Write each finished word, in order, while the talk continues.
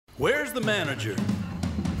Where's the manager?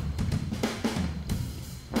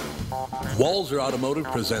 Walzer Automotive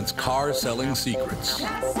presents Car Selling Secrets.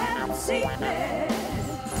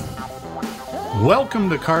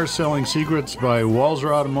 Welcome to Car Selling Secrets by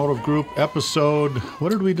Walzer Automotive Group, episode, what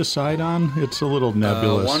did we decide on? It's a little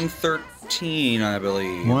nebulous. 113, I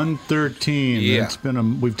believe. 113. Yeah.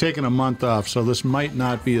 We've taken a month off, so this might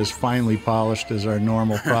not be as finely polished as our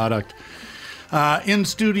normal product. In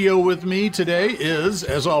studio with me today is,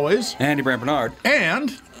 as always, Andy Brant Bernard.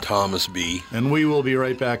 And Thomas B. And we will be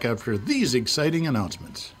right back after these exciting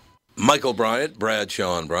announcements. Michael Bryant,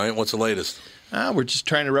 Bradshaw and Bryant, what's the latest? We're just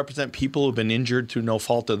trying to represent people who've been injured through no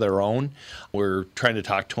fault of their own. We're trying to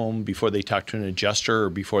talk to them before they talk to an adjuster or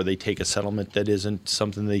before they take a settlement that isn't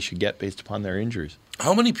something they should get based upon their injuries.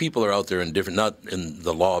 How many people are out there not in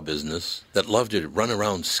the law business, that love to run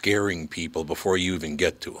around scaring people before you even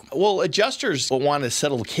get to them? Well, adjusters want to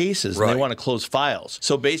settle cases and Right. they want to close files.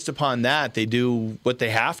 So based upon that, they do what they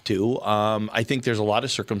have to. I think there's a lot of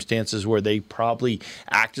circumstances where they probably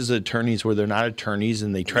act as attorneys where they're not attorneys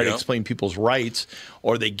and they try to explain people's rights,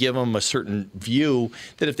 or they give them a certain view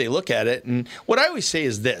that if they look at it, and what I always say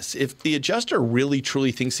is this: if the adjuster really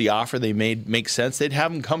truly thinks the offer they made makes sense, they'd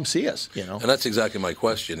have them come see us. And that's exactly my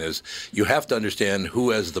question: is you have to understand who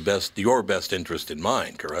has your best interest in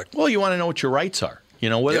mind, correct? Well, you want to know what your rights are.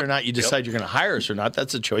 Whether or not you decide you're going to hire us or not,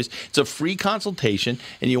 that's a choice. It's a free consultation,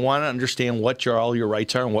 and you want to understand what all your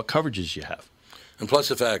rights are and what coverages you have. And plus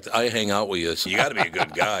the fact I hang out with you, so you got to be a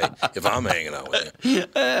good guy if I'm hanging out with you.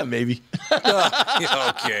 Maybe.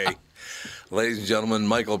 Okay. Ladies and gentlemen,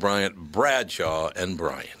 Michael Bryant, Bradshaw and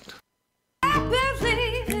Bryant. I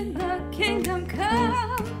believe in the kingdom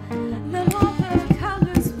come, then all the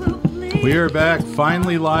colors will bleed. We are back,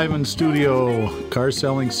 finally live in studio. Car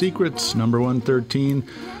Selling Secrets, number 113.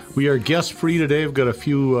 We are guest-free today. We've got a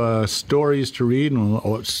few stories to read, and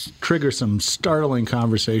we'll trigger some startling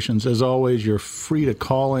conversations. As always, you're free to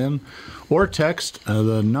call in or text.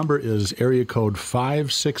 The number is area code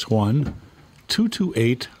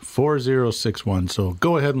 561-228-4061. So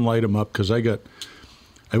go ahead and light them up, because I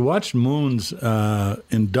watched Moon's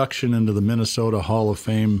induction into the Minnesota Hall of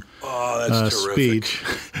Fame speech.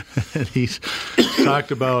 And he's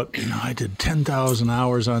talked about, I did 10,000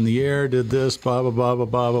 hours on the air, did this, blah, blah, blah, blah,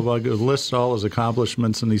 blah, blah, blah. Lists all his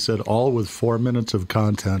accomplishments, and he said, all with 4 minutes of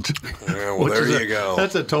content. Yeah, well, there you go.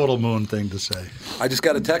 That's a total Moon thing to say. I just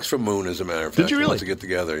got a text from Moon, as a matter of fact. Did you really? He wants to get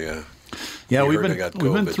together, yeah. Yeah, He we've heard I got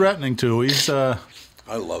been COVID. threatening to. He's... I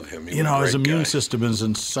love him. He's his a great immune guy. system is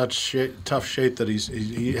in such tough shape that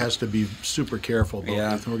he has to be super careful.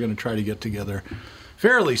 But we're going to try to get together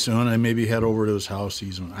fairly soon and maybe head over to his house.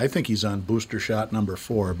 I think he's on booster shot number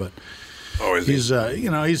 4, but he's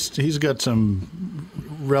got some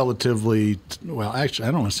relatively, well, actually,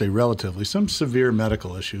 I don't want to say relatively, some severe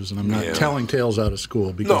medical issues, and I'm not telling tales out of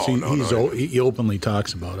school because he openly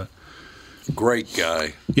talks about it. Great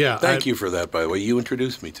guy. Yeah. Thank you for that, by the way. You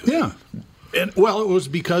introduced me to him. Yeah. And, well, it was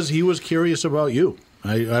because he was curious about you.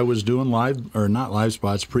 I was doing not live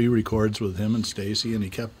spots, pre-records with him and Stacy, and he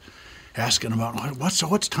kept asking about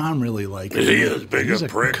what's Tom really like. Is he as big a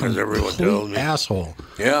prick as everyone tells me? Asshole.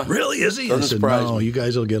 Yeah. Really, is he? Doesn't I said, surprise no, me. you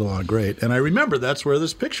guys will get along great. And I remember that's where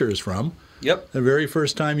this picture is from. Yep. The very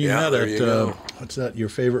first time you met there at, you go. what's that, your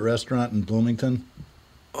favorite restaurant in Bloomington?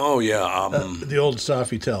 Oh, yeah. The old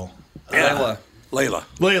Sofitel. Layla,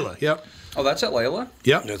 yep. Oh, that's at Layla?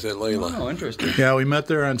 Yep. That's it, Layla. Oh, interesting. Yeah, we met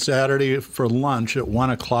there on Saturday for lunch at 1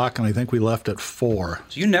 o'clock, and I think we left at 4.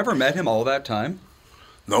 So you never met him all that time?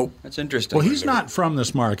 Nope. That's interesting. Well, he's not from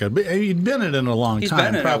this market. But he'd been in it a long He's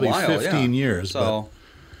time, been in probably a while, 15 years. So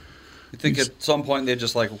you think at some point they'd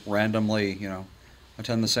just randomly,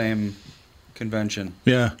 attend the same convention?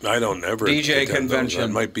 Yeah. I don't ever DJ attend those. convention. That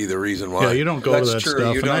might be the reason why. Yeah, you don't go That's to that true.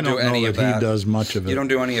 stuff, You and I don't do don't any know of that he that. does much of it. You don't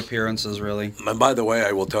do any appearances, really? And by the way,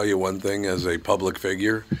 I will tell you one thing as a public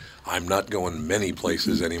figure. I'm not going many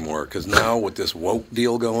places anymore because now with this woke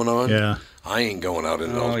deal going on, I ain't going out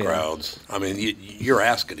in those crowds. I mean, you're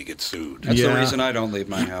asking to get sued. That's the reason I don't leave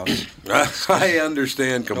my house. I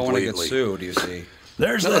understand completely. I don't want to get sued, you see.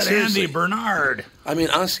 There's that seriously. Andy Bernard. I mean,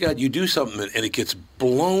 honestly, God, you do something and it gets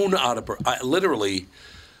blown out of... literally,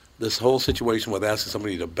 this whole situation with asking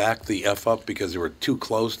somebody to back the F up because they were too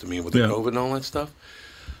close to me with the COVID and all that stuff.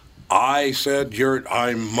 I said,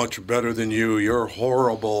 I'm much better than you. You're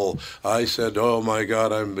horrible. I said, oh, my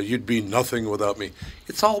God, you'd be nothing without me.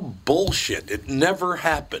 It's all bullshit. It never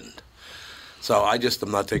happened. So I'm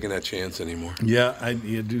not taking that chance anymore. Yeah,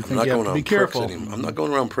 you do think you have to be careful. I'm not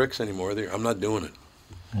going around pricks anymore. I'm not doing it.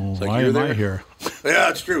 Well, why am I here? Yeah,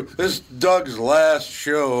 it's true. This is Doug's last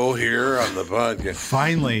show here on the podcast.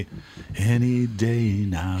 Finally, Any day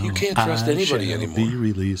now. You can't trust I anybody shall anymore. Be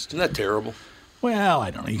released. Isn't that terrible? Well, I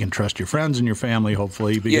don't know. You can trust your friends and your family,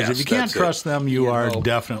 hopefully, because Yes, if you can't that's it. trust them, you are hope.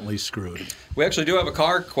 definitely screwed. We actually do have a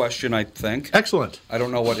car question, I think. Excellent. I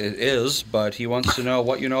don't know what it is, but he wants to know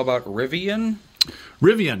what you know about Rivian.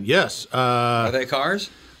 Rivian, yes. Are they cars?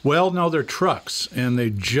 Well, no, they're trucks, and they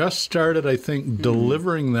just started, I think,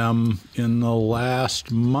 delivering them in the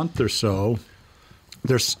last month or so.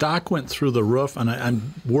 Their stock went through the roof, and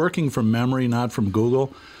I'm working from memory, not from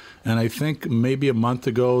Google, and I think maybe a month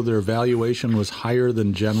ago their valuation was higher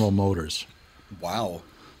than General Motors. Wow.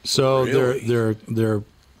 So Really? their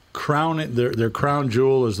crown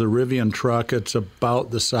jewel is the Rivian truck. It's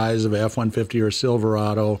about the size of a F-150 or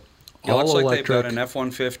Silverado. It looks all like electric. they've got an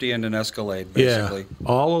F-150 and an Escalade, basically. Yeah,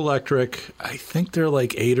 all electric. I think they're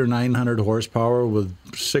like 800 or 900 horsepower with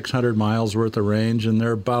 600 miles worth of range, and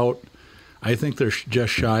they're about, I think they're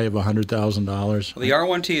just shy of $100,000. The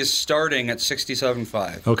R1T is starting at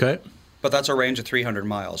 $67,500, Okay. but that's a range of 300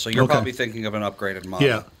 miles, so you're Okay. probably thinking of an upgraded model.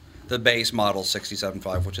 Yeah. The base model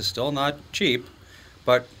 $67,500, which is still not cheap,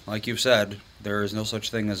 but like you've said, there is no such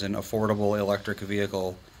thing as an affordable electric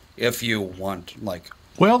vehicle if you want, like,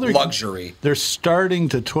 Well, they're luxury. They're starting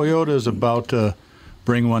to. Toyota's about to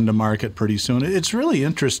bring one to market pretty soon. It's really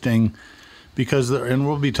interesting because, and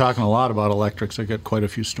we'll be talking a lot about electrics. I got quite a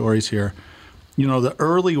few stories here. You know, the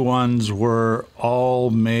early ones were all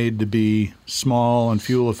made to be small and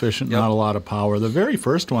fuel efficient, Yep. not a lot of power. The very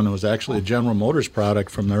first one was actually a General Motors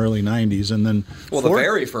product from the early 90s, and then Well, the Ford-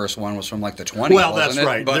 very first one was from like the 20s. Well, wasn't that's it?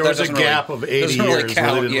 right. But There that was a doesn't really- gap of 80 doesn't really years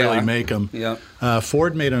count, where they didn't yeah. really make them. Yeah.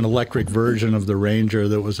 Ford made an electric version of the Ranger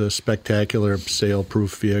that was a spectacular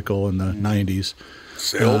sail-proof vehicle in the 90s.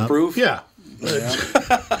 Sail-proof? Yeah.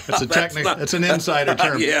 That's a technical. That's an insider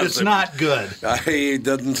term. Yes, It's not good. It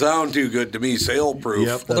doesn't sound too good to me. Sail-proof. Yep.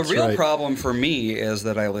 Well, the That's real right. problem for me is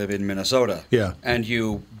that I live in Minnesota. Yeah. And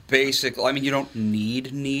you basically, I mean, you don't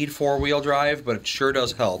need four-wheel drive, but it sure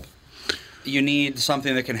does help. You need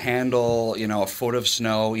something that can handle, a foot of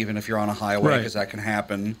snow, even if you're on a highway, Right. because that can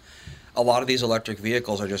happen. A lot of these electric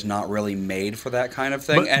vehicles are just not really made for that kind of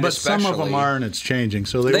thing. But some of them are, and it's changing.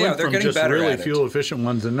 So they They went are. They're from getting just better really at it. fuel efficient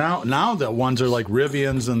ones, and now the ones are like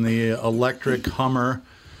Rivians and the electric Hummer,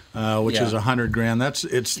 which Yeah. is $100,000.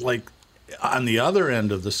 It's like on the other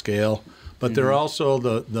end of the scale. But they're also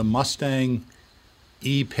the Mustang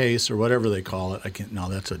E-Pace or whatever they call it. No,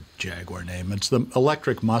 that's a Jaguar name. It's the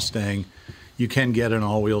electric Mustang. You can get an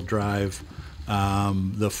all-wheel drive.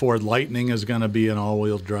 The Ford Lightning is going to be an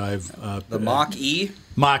all-wheel drive. The Mach-E?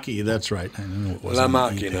 Mach-E, that's right. I knew it was La an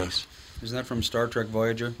Machina. E-Pace. Isn't that from Star Trek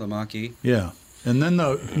Voyager, the Mach-E? Yeah. And then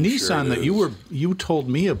the Nissan it that is. you told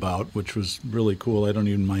me about, which was really cool. I don't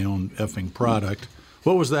even my own effing product.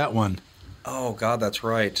 What was that one? Oh, God, that's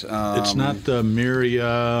right. It's not the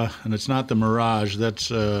Miria, and it's not the Mirage. That's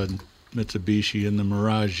Mitsubishi, and the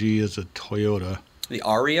Mirage is a Toyota. The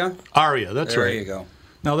Aria? Aria, that's There right. you go.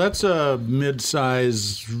 Now, that's a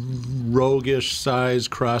mid-size, roguish size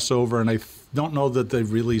crossover, and I don't know that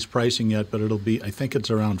they've released pricing yet, but it'll be, I think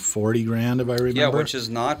it's around $40,000 if I remember. Yeah, which is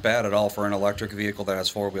not bad at all for an electric vehicle that has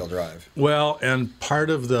four-wheel drive. Well, and part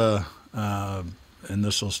of the, and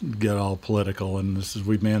this will get all political, and this is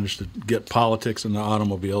we've managed to get politics into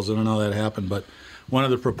automobiles. I don't know how that happened, but one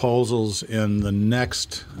of the proposals in the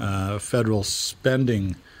next federal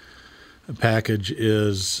spending package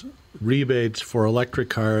is rebates for electric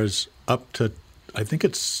cars up to, I think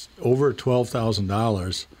it's over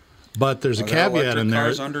 $12,000. But there's a Are there caveat in electric there.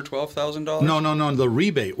 cars under $12,000? No. The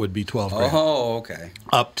rebate would be $12,000. Oh, okay.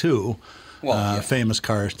 Up to, Well, yeah. famous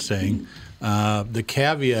car saying. The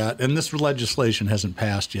caveat, and this legislation hasn't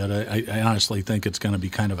passed yet. I honestly think it's going to be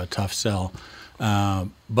kind of a tough sell.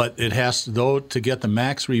 But it has to, though, to get the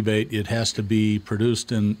max rebate, it has to be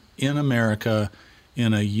produced in America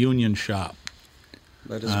in a union shop.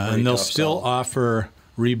 That is a pretty And they'll tough still sell. offer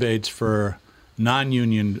rebates for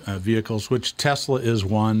non-union vehicles, which Tesla is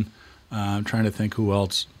one. I'm trying to think who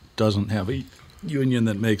else doesn't have a union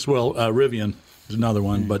that makes, Rivian is another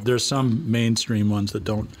one, but there's some mainstream ones that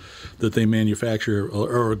they manufacture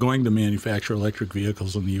or are going to manufacture electric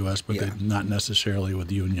vehicles in the U.S., but they're not necessarily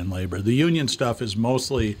with union labor. The union stuff is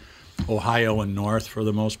mostly Ohio and north for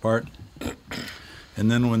the most part. And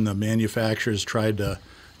then when the manufacturers tried to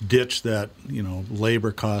ditch that,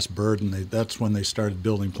 labor cost burden, that's when they started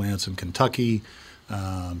building plants in Kentucky,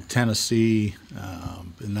 Tennessee,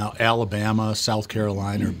 and now Alabama, South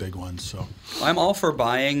Carolina are big ones. So I'm all for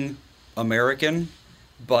buying American,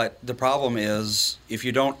 but the problem is if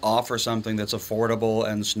you don't offer something that's affordable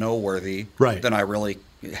and snow-worthy, Right. then I really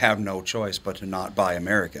have no choice but to not buy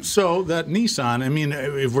American. So that Nissan, I mean,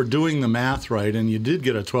 if we're doing the math right, and you did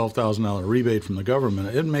get a $12,000 rebate from the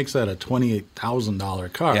government, it makes that a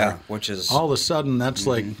 $28,000 car. Yeah, which is all of a sudden that's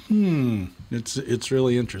like, it's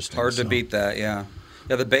really interesting. hard to beat that. Yeah,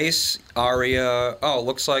 yeah. The base Aria. Oh, it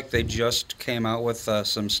looks like they just came out with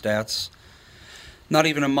some stats. Not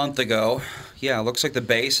even a month ago. Yeah, it looks like the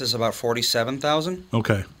base is about 47,000.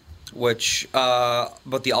 Okay. Which,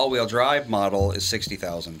 but the all-wheel drive model is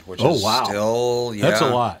 60,000, which is still, that's a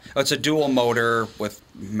lot. It's a dual motor with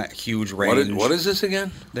huge range. What is this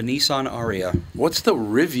again? The Nissan Aria. What's the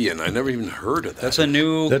Rivian? I never even heard of that. That's a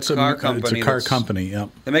new car company. It's a car company. Yep.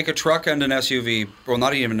 They make a truck and an SUV. Well,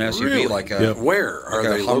 not even an SUV, Really? like a Where are like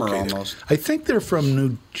they a Hummer located? almost. I think they're from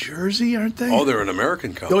New Jersey, aren't they? Oh, they're an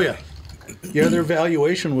American company. Oh yeah. Yeah, their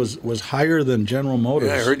valuation was higher than General Motors.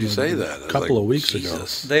 Yeah, I heard you say that. A couple of weeks ago.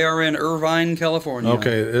 Jesus. They are in Irvine, California.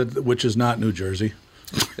 Okay, which is not New Jersey.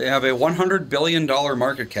 They have a $100 billion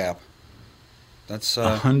market cap. That's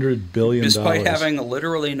 $100 billion. despite having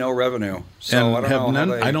literally no revenue. So And I don't know how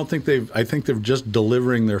they, I don't think they've. I think they're just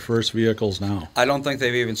delivering their first vehicles now. I don't think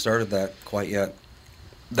they've even started that quite yet.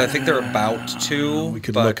 I think they're about to. We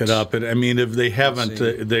could but look it up. I mean, if they haven't, see.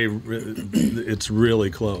 it's really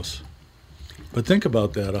close. But think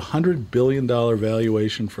about that: $100 billion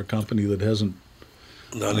valuation for a company that hasn't.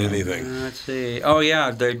 Not anything. Let's see. Oh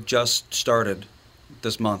yeah, they just started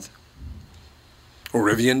this month. Oh,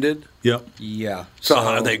 Rivian did? Yep. Yeah. So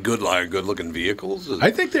are they good-looking vehicles? I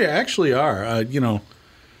think they actually are.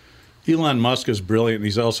 Elon Musk is brilliant.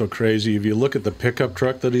 He's also crazy. If you look at the pickup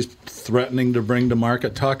truck that he's threatening to bring to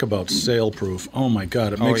market, talk about sale-proof. Oh, my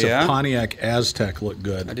God. It makes a Pontiac Aztec look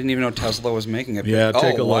good. I didn't even know Tesla was making it. Yeah,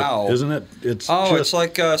 take a look. Wow. Isn't it? It's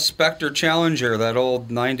like a Spectre Challenger, that old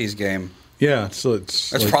 90s game. Yeah, so it's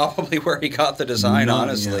That's like, probably where he got the design,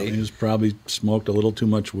 honestly. Yeah, he's probably smoked a little too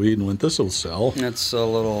much weed and went, this will sell. It's a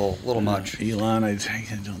little much. Elon, I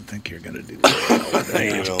don't think you're going to do that with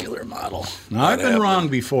that particular model. Now, I've been wrong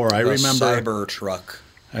before. I The remember Cyber truck.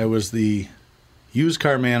 I was the used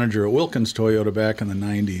car manager at Wilkins Toyota back in the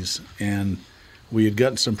 90s, and we had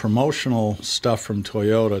gotten some promotional stuff from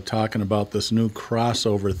Toyota talking about this new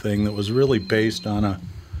crossover thing that was really based on a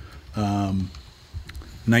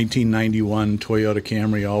 1991 Toyota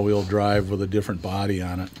Camry all-wheel drive with a different body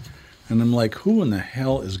on it. And I'm like, who in the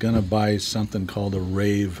hell is going to buy something called a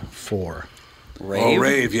Rave 4? Rave? Oh,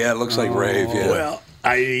 Rave. Yeah, it looks like Rave. Yeah. Well,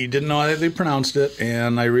 I didn't know how they pronounced it,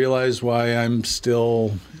 and I realized why I'm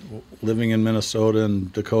still living in Minnesota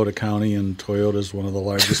and Dakota County, and Toyota's one of the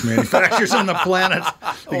largest manufacturers on the planet.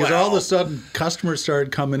 Because all of a sudden, customers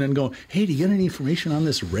started coming in and going, hey, do you get any information on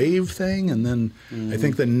this Rave thing? And then I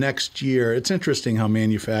think the next year, it's interesting how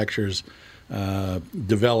manufacturers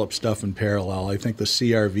develop stuff in parallel. I think the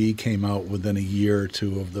CRV came out within a year or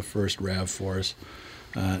two of the first RAV4s.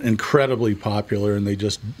 Incredibly popular, and they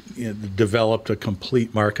just developed a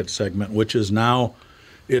complete market segment, which is now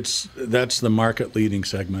that's the market leading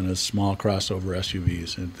segment is small crossover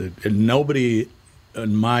SUVs. And nobody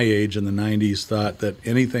in my age in the 90s thought that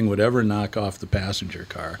anything would ever knock off the passenger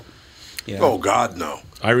car. Yeah. Oh, God, no.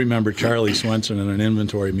 I remember Charlie Swenson in an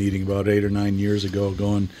inventory meeting about 8 or 9 years ago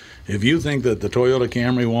going, if you think that the Toyota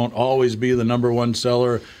Camry won't always be the number one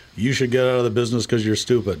seller, you should get out of the business because you're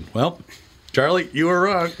stupid. Well, Charlie, you were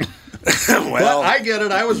wrong. Well, I get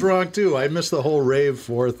it. I was wrong, too. I missed the whole Rave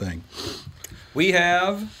 4 thing. We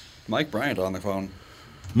have Mike Bryant on the phone.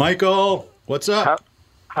 Michael, what's up?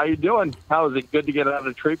 How you doing? How is it good to get out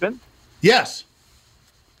of treatment? Yes.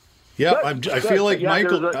 Yeah, Good, I feel like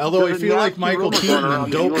Michael. Although I feel like Michael Keaton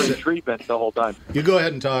and you were dopes in it. treatment the whole time. You go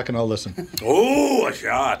ahead and talk, and I'll listen. Oh, a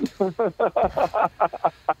shot.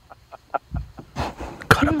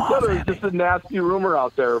 Cut him off, There's Andy. just a nasty rumor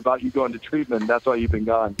out there about you going to treatment. That's why you've been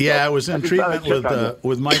gone. Yeah, I was in I just thought I'd treatment check on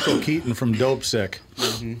with Michael Keaton from Dope Sick.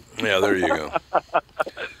 Yeah, there you go.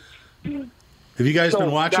 Have you guys So,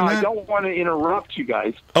 been watching now, that? I don't want to interrupt you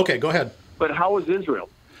guys, Okay, go ahead. but how is Israel?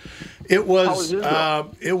 It How was was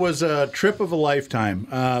Israel? a trip of a lifetime.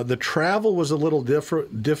 The travel was a little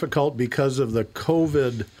difficult because of the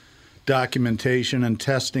COVID documentation and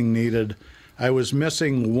testing needed. I was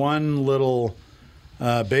missing one little,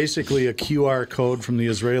 basically a QR code from the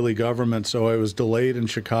Israeli government, so I was delayed in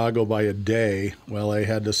Chicago by a day while I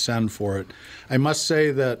had to send for it. I must say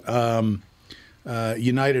that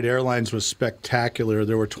United Airlines was spectacular.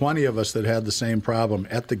 There were 20 of us that had the same problem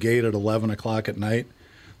at the gate at 11 o'clock at night.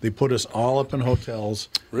 They put us all up in hotels.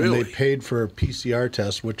 Really? And they paid for PCR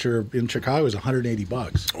tests, which are in Chicago is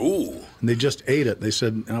 $180. Ooh. And they just ate it. They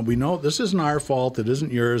said, we know this isn't our fault. It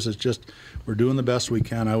isn't yours. It's just we're doing the best we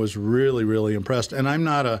can. I was really, really impressed. And I'm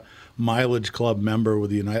not a mileage club member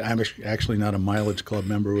with the United. I'm actually not a mileage club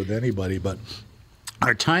member with anybody. But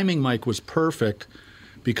our timing, Mike, was perfect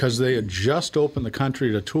because they had just opened the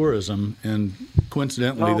country to tourism. And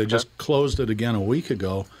coincidentally, they just closed it again a week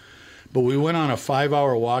ago. But we went on a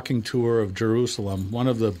 5-hour walking tour of Jerusalem. One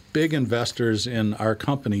of the big investors in our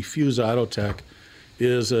company, Fuse Autotech,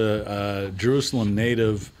 is a Jerusalem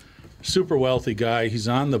native, super wealthy guy. He's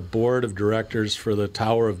on the board of directors for the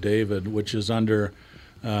Tower of David, which is under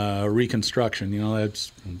reconstruction. You know,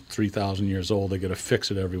 that's 3,000 years old. They got to fix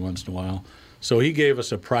it every once in a while. So he gave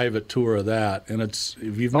us a private tour of that. And it's,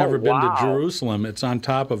 if you've never been to Jerusalem, it's on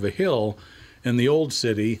top of a hill in the old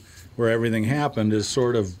city where everything happened is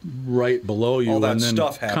sort of right below you. All that and then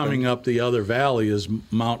stuff happened. Coming up the other valley is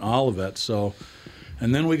Mount Olivet. So...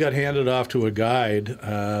 And then we got handed off to a guide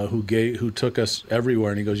who took us everywhere.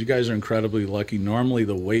 And he goes, you guys are incredibly lucky. Normally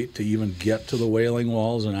the wait to even get to the Wailing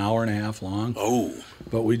Wall is an hour and a half long. Oh.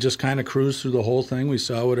 But we just kind of cruised through the whole thing. We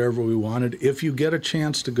saw whatever we wanted. If you get a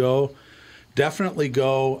chance to go, definitely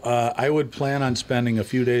go. I would plan on spending a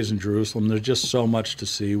few days in Jerusalem. There's just so much to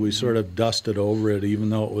see. We sort of dusted over it, even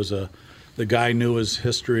though it was the guy knew his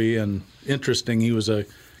history. And interesting, he was a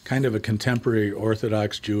kind of a contemporary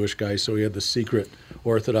Orthodox Jewish guy, so he had the secret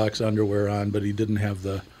Orthodox underwear on, but he didn't have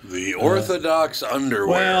the Orthodox underwear.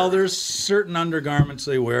 Well, there's certain undergarments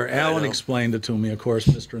they wear. Alan explained it to me, of course,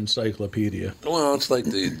 Mr. Encyclopedia. Well, it's like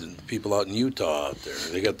the people out in Utah out there.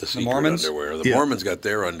 They got the secret Mormons? underwear. The Mormons got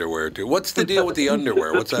their underwear, too. What's the deal with the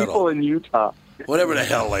underwear? What's that People all? in Utah. Whatever the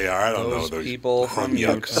hell they are. I don't know. Those people from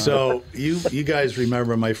Utah. So you guys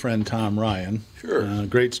remember my friend Tom Ryan. Sure.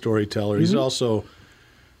 Great storyteller. He's also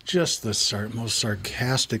just the most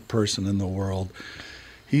sarcastic person in the world.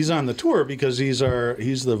 He's on the tour because he's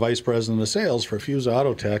the vice president of sales for Fuse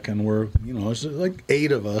Autotech, and we're, it's like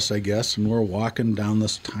 8 of us, I guess, and we're walking down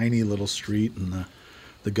this tiny little street, and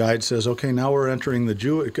the guide says, okay, now we're entering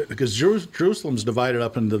the because Jerusalem's divided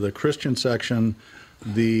up into the Christian section,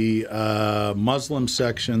 the Muslim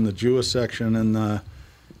section, the Jewish section, and the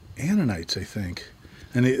Annanites, I think.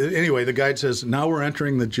 And anyway, the guide says, now we're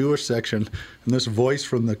entering the Jewish section, and this voice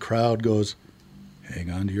from the crowd goes, hang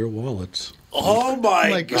on to your wallets. Oh,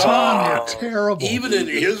 my God. Tom, you're terrible. Even in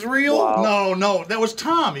Israel? Wow. No, that was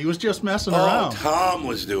Tom. He was just messing around. Tom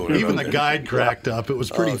was doing it. Even the guide cracked up. It was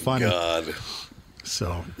pretty funny. God.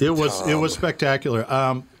 So it was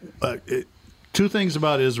spectacular. 2 things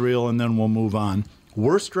about Israel, and then we'll move on.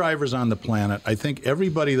 Worst drivers on the planet. I think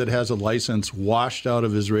everybody that has a license washed out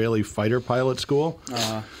of Israeli fighter pilot school.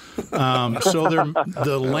 So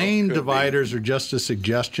the lane dividers are just a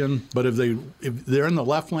suggestion, but if they're in the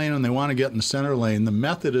left lane and they want to get in the center lane, the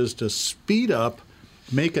method is to speed up,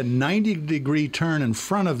 make a 90-degree turn in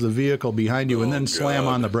front of the vehicle behind you, and then slam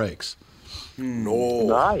on the brakes. No.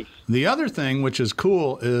 Nice. The other thing, which is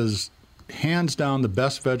cool, is hands down the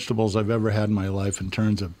best vegetables I've ever had in my life in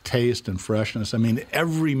terms of taste and freshness. I mean,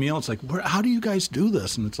 every meal, it's like, how do you guys do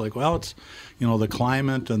this? And it's like, well, it's, the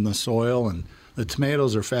climate and the soil, and the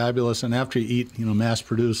tomatoes are fabulous. And after you eat,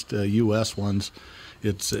 mass-produced U.S. ones,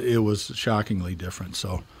 it was shockingly different.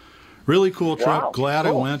 So really cool trip. Wow. Glad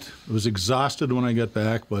I went. I was exhausted when I got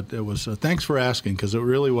back, but it was, thanks for asking, because it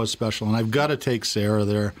really was special. And I've got to take Sarah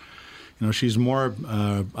there. She's more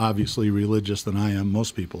obviously religious than I am.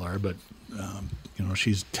 Most people are, but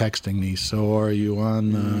she's texting me. So are you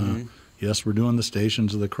on? Yes, we're doing the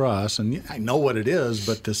Stations of the Cross, and I know what it is.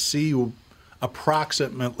 But to see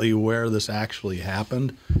approximately where this actually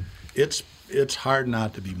happened, it's hard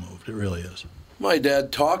not to be moved. It really is. My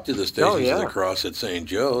dad talked to the Stations of the Cross at St.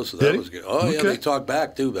 Joe's, so that was good. Oh, yeah, they talked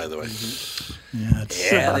back, too, by the way.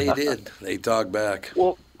 Yeah, they did. They talked back.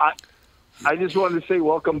 Well, I just wanted to say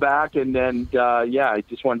welcome back, and then, I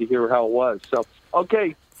just wanted to hear how it was. So,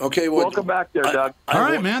 okay. Okay, well, welcome back there, Doug. All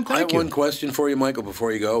right, man, thank you. I have one question for you, Michael,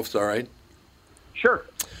 before you go, if it's all right. Sure.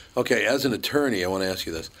 Okay, as an attorney, I want to ask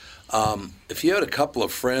you this. If you had a couple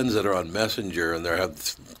of friends that are on Messenger and they're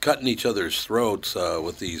cutting each other's throats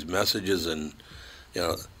with these messages and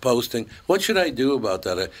posting, what should I do about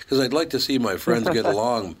that? Because I'd like to see my friends get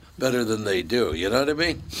along better than they do. You know what I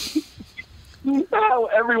mean? Well,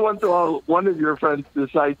 every once in a while, one of your friends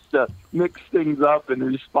decides to mix things up and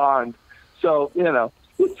respond. So, so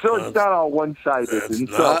it's not all one-sided. That's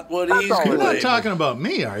not what he's doing. You're not talking about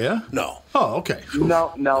me, are you? No. Oh, okay.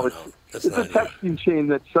 No, it's a texting chain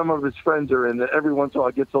that some of his friends are in that every once in a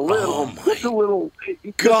while gets a little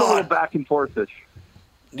back and forth-ish.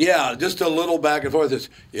 Yeah, just a little back and forth.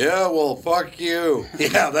 Yeah, well, fuck you.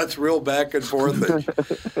 Yeah, that's real back and forth.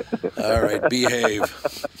 All right, behave.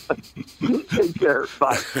 Take care.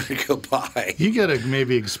 Bye. Goodbye. You got to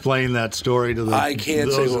maybe explain that story to the. I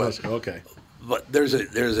can't say those of what. us- Okay. But there's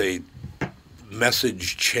a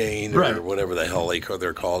message chain Right. or whatever the hell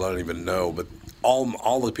they're called. I don't even know. But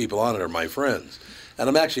all the people on it are my friends, and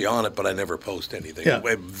I'm actually on it, but I never post anything. Yeah.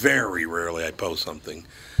 Very rarely I post something.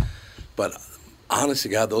 But honest to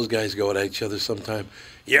God, those guys go at each other sometime.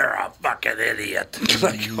 You're a fucking idiot.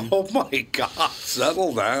 Like, oh my God,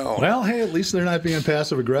 settle down. Well, hey, at least they're not being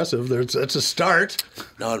passive aggressive. That's a start.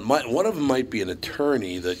 Now, one of them might be an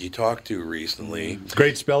attorney that you talked to recently.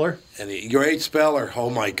 Great speller. And great speller.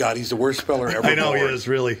 Oh my God, he's the worst speller ever. I know he born. is,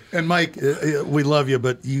 really. And Mike, we love you,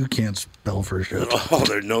 but you can't spell for shit. Oh,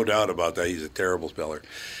 there's no doubt about that. He's a terrible speller.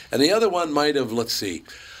 And the other one might have, let's see,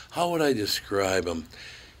 how would I describe him?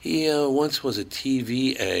 He once was a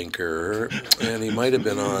TV anchor, and he might have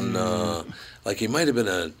been on, he might have been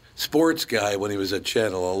a sports guy when he was at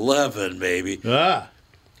Channel 11, maybe. Ah.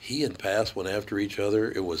 He and Pass went after each other.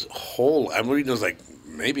 It was I'm reading, I was like,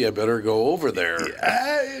 maybe I better go over there.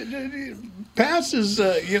 Pass is,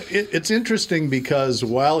 it's interesting because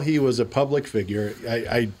while he was a public figure,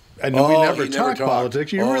 I know he never talked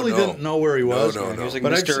politics. You really didn't know where he was. No. He was like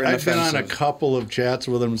But Mr. I've been on a Inoffensive. couple of chats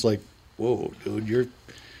with him. It's like, whoa, dude, you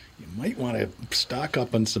might want to stock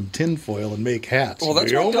up on some tinfoil and make hats. Well,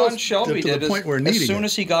 that's You're what Don almost Shelby to did. the point where As soon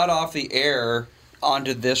as he got off the air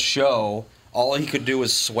onto this show, all he could do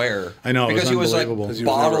was swear. I know, it was because he was like unbelievable. 'Cause he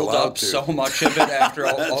was never bottled allowed up to. so much of it after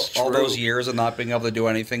all That's those true. years of not being able to do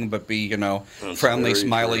anything but be, That's friendly, very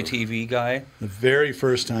smiley true. TV guy. The very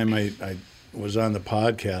first time I was on the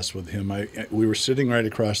podcast with him, we were sitting right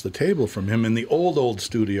across the table from him in the old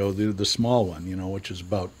studio, the small one, which is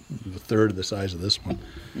about a third of the size of this one.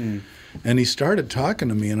 And he started talking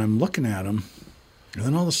to me, and I'm looking at him, and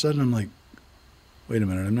then all of a sudden I'm like, wait a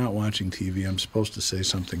minute, I'm not watching TV. I'm supposed to say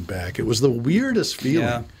something back. It was the weirdest feeling,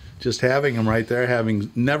 Yeah. just having him right there,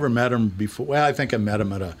 having never met him before. Well, I think I met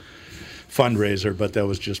him at a fundraiser, but that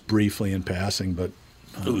was just briefly in passing. But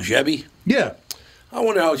Who, Chevy? yeah, I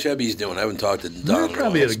wonder how Chevy's doing. I haven't talked to Don. we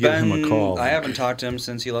probably ought to give him a call. I haven't talked to him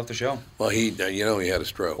since he left the show. Well, he had a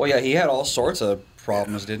stroke. Well, yeah, he had all sorts of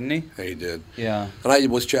problems, didn't he? Yeah, he did. Yeah. And I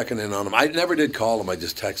was checking in on him. I never did call him. I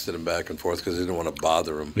just texted him back and forth because I didn't want to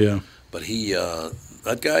bother him. Yeah. But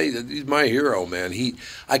that guy, he's my hero, man.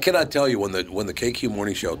 I cannot tell you when the KQ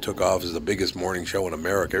Morning Show took off as the biggest morning show in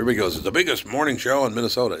America. Everybody goes, it's the biggest morning show in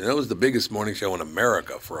Minnesota. And it was the biggest morning show in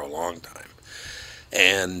America for a long time.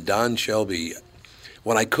 And Don Shelby,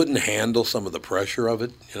 when I couldn't handle some of the pressure of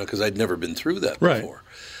it, because I'd never been through that Right. before,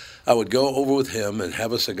 I would go over with him and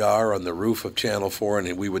have a cigar on the roof of Channel 4,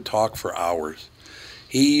 and we would talk for hours.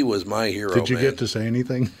 He was my hero, Did you man. get to say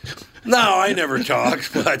anything? No, I never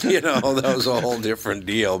talked, but, that was a whole different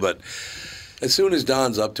deal. But as soon as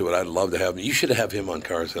Don's up to it, I'd love to have him. You should have him on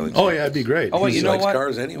Car Selling. Oh, yeah, it'd be great. Oh, wait, He you know likes what?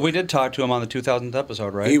 cars anyway. We did talk to him on the 2000th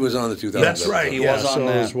episode, right? He was on the 2000. That's right. He yeah, was on so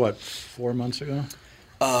that. it was, what, 4 months ago?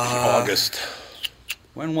 August.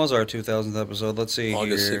 When was our 2000th episode? Let's see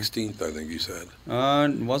August here. 16th, I think you said.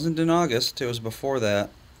 It wasn't in August. It was before that.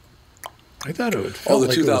 I thought it would. Oh,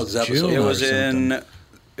 the 2000 episode. It was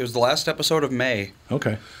It was the last episode of May.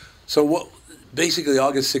 Okay. So what? Basically,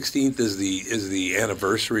 August 16th is the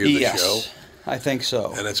anniversary of the Yes, show, I think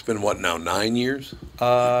so. and it's been what now? 9 years?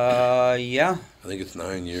 Yeah, I think it's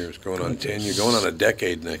 9 years, going on 10 years, going on a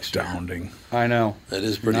decade next year. Astounding. I know. That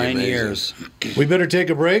is pretty 9 amazing. years. We better take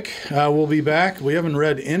a break. We'll be back. We haven't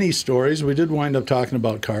read any stories. We did wind up talking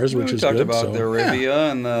about cars, which We is talked good. about so, the yeah.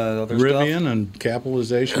 Rivian and the other stuff. Rivian and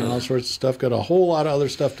capitalization and all sorts of stuff. Got a whole lot of other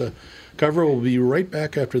stuff to cover. We'll be right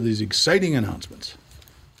back after these exciting announcements.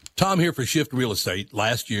 Tom here for Shift Real Estate.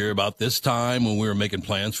 Last year, about this time when we were making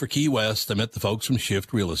plans for Key West, I met the folks from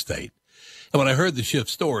Shift Real Estate. And when I heard the Shift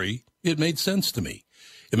story, it made sense to me.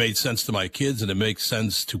 It made sense to my kids, and it makes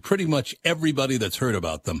sense to pretty much everybody that's heard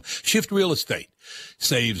about them. Shift Real Estate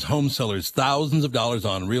saves home sellers thousands of dollars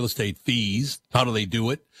on real estate fees. How do they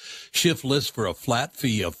do it? Shift lists for a flat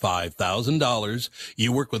fee of $5,000.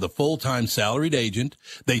 You work with a full-time salaried agent.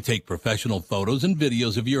 They take professional photos and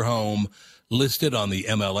videos of your home, list it on the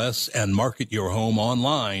MLS, and market your home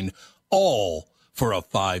online, all for a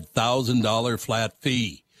 $5,000 flat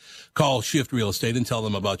fee. Call Shift Real Estate and tell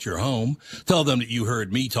them about your home. Tell them that you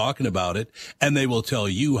heard me talking about it, and they will tell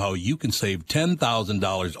you how you can save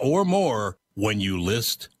 $10,000 or more when you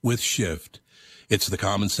list with Shift. It's the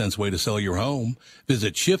common sense way to sell your home.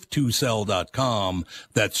 Visit shift2sell.com.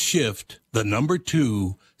 That's shift, the number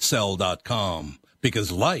 2, sell.com.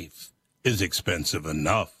 Because life is expensive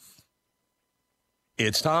enough.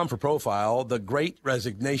 It's time for Profile. The great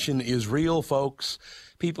resignation is real, folks.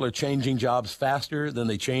 People are changing jobs faster than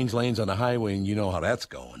they change lanes on the highway, and you know how that's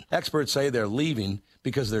going. Experts say they're leaving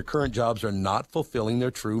because their current jobs are not fulfilling their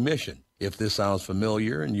true mission. If this sounds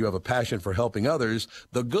familiar and you have a passion for helping others,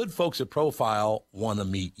 the good folks at Profile want to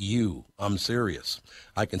meet you. I'm serious.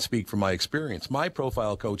 I can speak from my experience. My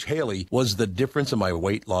Profile coach, Haley, was the difference in my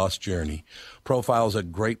weight loss journey. Profile's a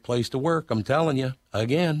great place to work, I'm telling you.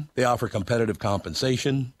 Again, they offer competitive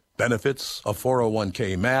compensation, benefits, a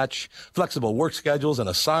 401k match, flexible work schedules, and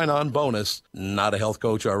a sign-on bonus. Not a health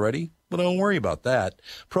coach already? Well, don't worry about that.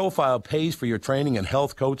 Profile pays for your training and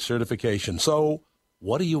health coach certification. So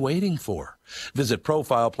what are you waiting for? Visit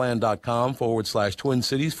profileplan.com/Twin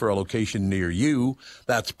Cities for a location near you.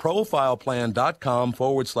 That's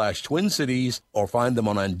profileplan.com/Twin Cities, or find them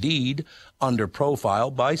on Indeed under Profile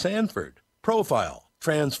by Sanford. Profile,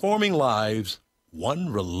 transforming lives,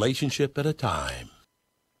 one relationship at a time.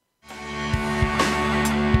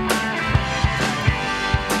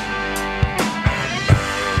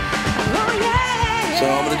 So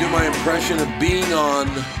I'm going to do my impression of being on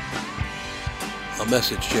a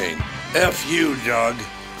message chain. F you, Doug.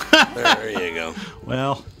 There you go.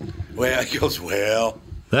 Well, It goes, well.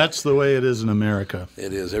 that's the way it is in America.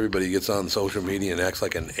 It is. Everybody gets on social media and acts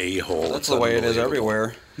like an a-hole. That's the way it is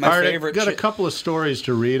everywhere. All right, I've got a couple of stories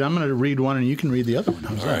to read. I'm going to read one, and you can read the other one.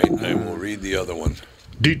 How's All that? right, I will read the other one.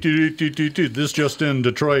 This just in,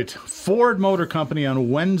 Detroit. Ford Motor Company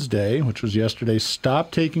on Wednesday, which was yesterday,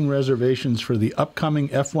 stopped taking reservations for the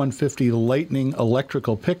upcoming F-150 Lightning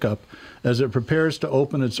electrical pickup as it prepares to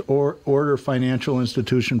open its order financial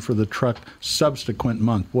institution for the truck subsequent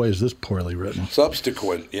month. Boy, is this poorly written.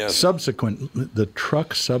 Subsequent, yes. The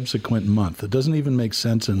truck subsequent month. It doesn't even make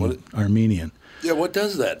sense in Armenian. Yeah, what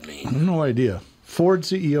does that I mean? have no idea. Ford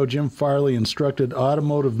CEO Jim Farley instructed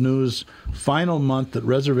Automotive News final month that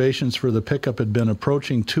reservations for the pickup had been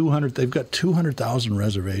approaching 200. They've got 200,000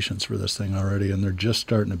 reservations for this thing already, and they're just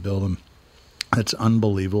starting to build them. That's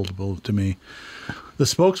unbelievable to me. The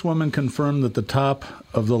spokeswoman confirmed that the top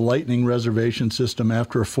of the Lightning reservation system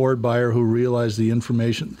after a Ford buyer who realized the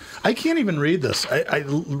information. I can't even read this.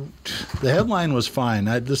 The headline was fine.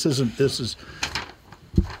 This is.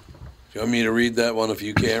 Do you want me to read that one if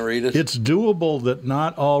you can't read it? It's doable that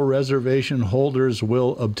not all reservation holders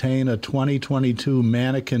will obtain a 2022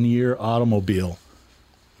 mannequin year automobile.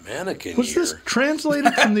 Mannequin Was year? this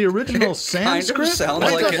translated from the original Sanskrit? Kind of sounds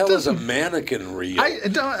What like the it. hell is a mannequin reel?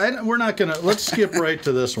 We're not going to. Let's skip right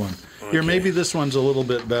to this one. Here, maybe this one's a little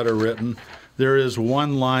bit better written. There is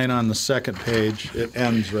one line on the second page. It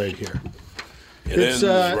ends right here. It ends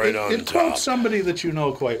right on It top. quotes somebody that you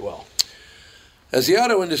know quite well. As the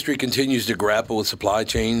auto industry continues to grapple with supply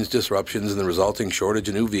chains disruptions and the resulting shortage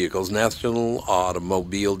of new vehicles, National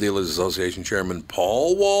Automobile Dealers Association Chairman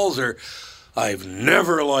Paul Walzer, I've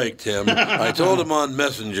never liked him. I told him on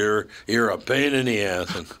Messenger, you're a pain in the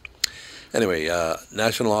ass. And anyway,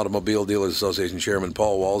 National Automobile Dealers Association Chairman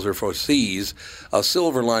Paul Walzer foresees a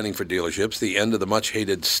silver lining for dealerships, the end of the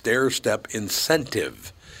much-hated stair-step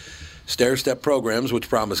incentive. Stair-step programs, which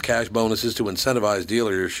promise cash bonuses to incentivize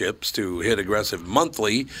dealerships to hit aggressive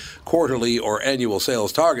monthly, quarterly, or annual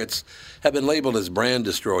sales targets, have been labeled as brand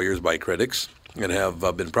destroyers by critics and have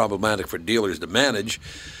been problematic for dealers to manage.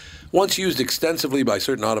 Once used extensively by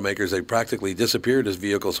certain automakers, they practically disappeared as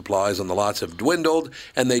vehicle supplies on the lots have dwindled,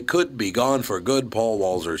 and they could be gone for good, Paul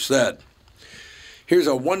Walzer said. Here's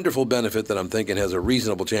a wonderful benefit that I'm thinking has a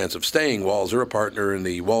reasonable chance of staying. Walzer, a partner in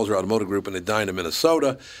the Walzer Automotive Group in Edina,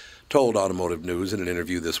 Minnesota, told Automotive News in an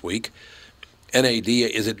interview this week.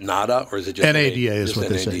 NADA, is it NADA or is it just NADA is what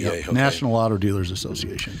they say. NADA? Yep. Okay. National Auto Dealers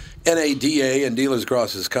Association. NADA and dealers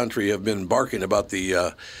across this country have been barking about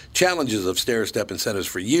the challenges of stair-step incentives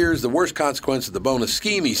for years. The worst consequence of the bonus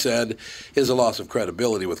scheme, he said, is a loss of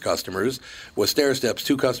credibility with customers. With stair-steps,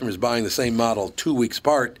 two customers buying the same model 2 weeks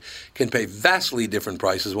apart can pay vastly different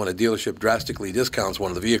prices when a dealership drastically discounts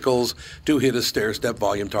one of the vehicles to hit a stair-step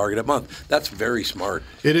volume target a month. That's very smart.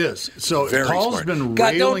 It is. So Very Paul's smart. been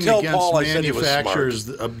God, don't railing tell against Paul I said he was manufacturers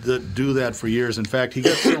that do that for years. In fact, he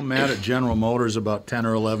got so mad at General Motors about 10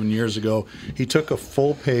 or 11 years ago, he took a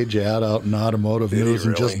full-page ad out in Automotive News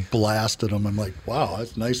and really? just blasted them. I'm like, wow,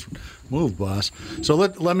 that's a nice move, boss. So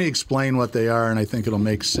let me explain what they are, and I think it'll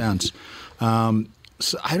make sense.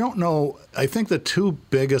 So I don't know. I think the two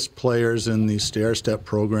biggest players in the stair-step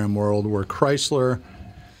program world were Chrysler,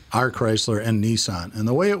 and Nissan. And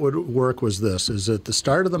the way it would work was this, is at the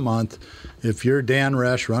start of the month, if you're Dan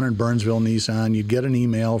Resch running Burnsville Nissan, you'd get an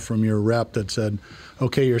email from your rep that said,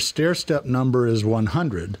 okay, your stair-step number is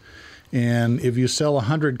 100. And if you sell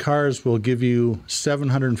 100 cars, we'll give you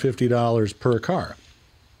 $750 per car.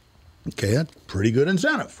 Okay, that's pretty good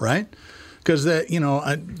incentive, right? Because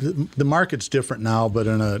the market's different now, but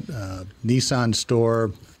in a Nissan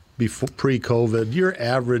store before pre-COVID, your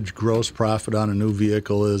average gross profit on a new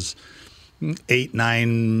vehicle is $800, $900,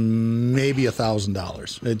 maybe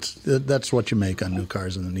 $1,000. That's what you make on new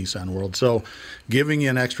cars in the Nissan world. So, giving you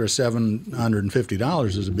an extra $750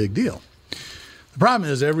 is a big deal. The problem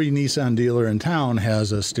is every Nissan dealer in town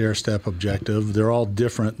has a stair-step objective. They're all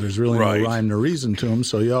different. There's really no rhyme nor reason to them,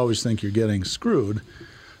 so you always think you're getting screwed.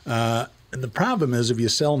 And the problem is if you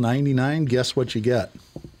sell 99, guess what you get?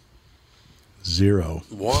 0.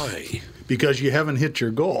 Why? Because you haven't hit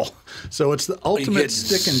your goal. So it's the ultimate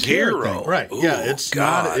stick and tear thing. Right. Ooh, yeah, it's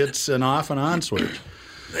not. It's an off and on switch.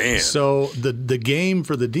 Man. So the game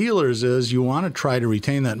for the dealers is you want to try to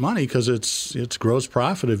retain that money because it's gross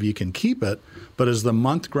profit if you can keep it. But as the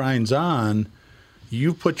month grinds on,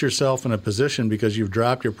 you put yourself in a position because you've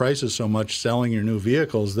dropped your prices so much selling your new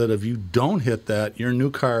vehicles that if you don't hit that, your new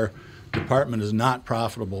car department is not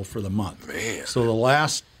profitable for the month. Man. So the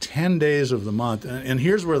last 10 days of the month, and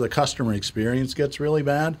here's where the customer experience gets really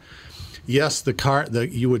bad. Yes,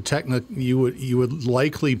 you would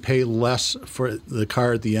likely pay less for the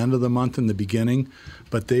car at the end of the month in the beginning,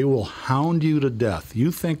 but they will hound you to death.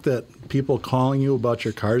 You think that people calling you about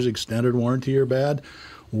your car's extended warranty are bad?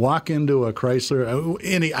 Walk into a Chrysler.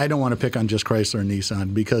 I don't want to pick on just Chrysler and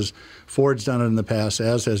Nissan because Ford's done it in the past,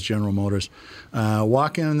 as has General Motors.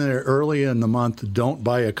 Walk in there early in the month. Don't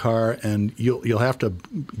buy a car, and you'll have to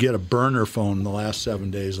get a burner phone the last 7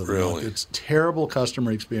 days of the month. It's terrible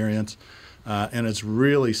customer experience, and it's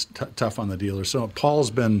really tough on the dealer. So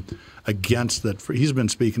Paul's been against that. He's been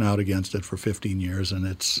speaking out against it for 15 years, and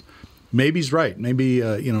it's. Maybe he's right. Maybe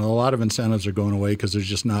a lot of incentives are going away because there's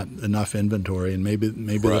just not enough inventory, and maybe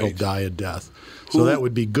that'll die a death. So that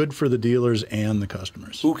would be good for the dealers and the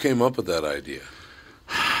customers. Who came up with that idea?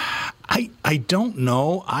 I don't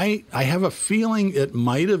know. I have a feeling it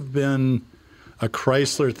might have been a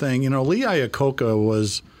Chrysler thing. Lee Iacocca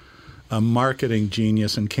was a marketing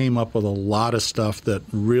genius and came up with a lot of stuff that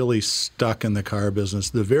really stuck in the car business.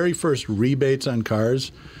 The very first rebates on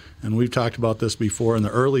cars. And we've talked about this before. In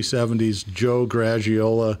the early 70s, Joe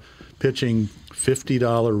Gragiola pitching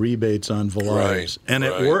 $50 rebates on Velaris. And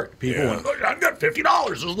it worked. People went, I've got $50.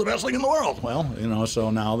 This is the best thing in the world. Well,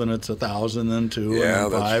 so now then it's 1,000, then 2,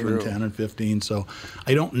 and 5, and 10, and 15. So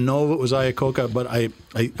I don't know if it was Iacocca, but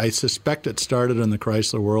I suspect it started in the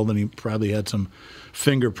Chrysler world, and he probably had some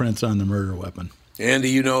fingerprints on the murder weapon.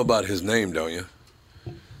 Andy, you know about his name, don't you?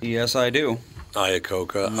 Yes, I do.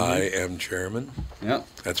 Iacocca, I am chairman. Yeah.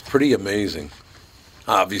 That's pretty amazing.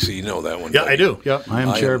 Obviously, you know that one. Yeah, I do. Yeah, I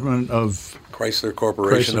am chairman of Chrysler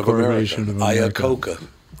Corporation of America. Iacocca.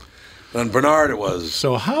 And Bernard, it was.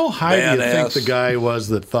 So how high do you think the guy was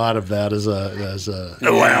that thought of that as a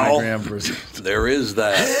anagram for? There is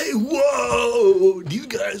that. Hey, whoa! Do you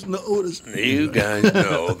guys notice? You guys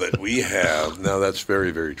know that we have. No, that's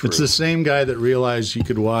very, very true. It's the same guy that realized you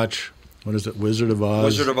could watch. What is it, Wizard of Oz?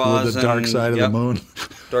 Wizard of Oz. With the Dark Side of the Moon.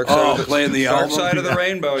 Dark Side playing the Dark album. Side of the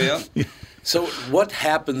Rainbow, yeah. So what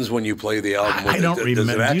happens when you play the album? I don't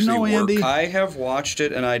remember. Do you know, Andy? I have watched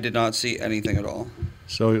it, and I did not see anything at all.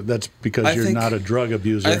 So that's because you're not a drug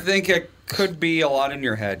abuser. I think it could be a lot in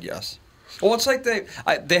your head, yes. Well, it's like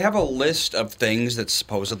they have a list of things that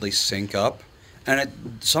supposedly sync up, and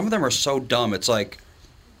some of them are so dumb. It's like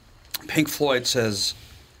Pink Floyd says,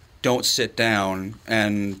 "Don't sit down,"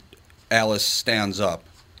 and Alice stands up.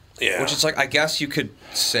 Yeah. Which is like, I guess you could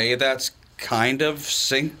say that's kind of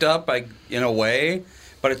synced up in a way,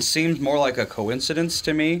 but it seems more like a coincidence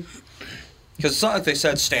to me. Because it's not like they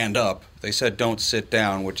said stand up. They said don't sit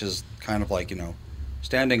down, which is kind of like,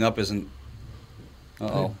 standing up isn't...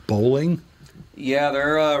 Uh-oh. Bowling? Yeah,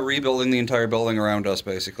 they're rebuilding the entire building around us,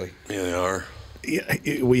 basically. Yeah, they are.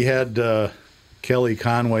 Yeah, we had Kelly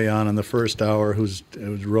Conway on the first hour, who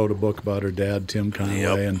wrote a book about her dad, Tim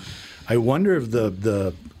Conway, and I wonder if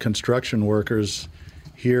the construction workers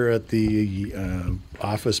here at the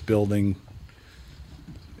office building,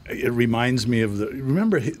 it reminds me of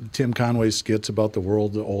remember Tim Conway's skits about the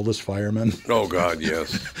world's oldest fireman? Oh, God,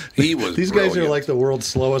 yes. He was These guys are like the world's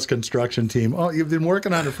slowest construction team. Oh, you've been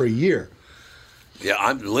working on it for a year. Yeah,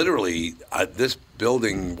 I'm literally, this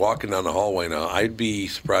building, walking down the hallway now, I'd be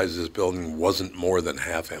surprised this building wasn't more than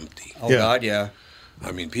half empty. Oh, God, yeah.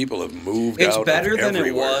 I mean, people have moved It's out better than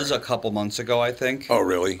everywhere. it was a couple months ago, I think. Oh,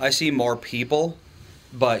 really? I see more people,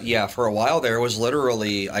 but yeah, for a while there, it was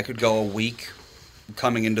literally, I could go a week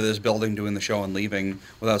coming into this building, doing the show, and leaving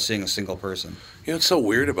without seeing a single person. You know, what's so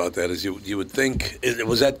weird about that is you would think,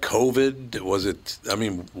 was that COVID? Was it, I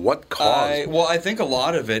mean, what caused? Well, I think a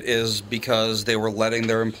lot of it is because they were letting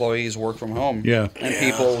their employees work from home. Yeah. And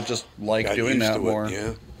people just like Got doing used that to it, more.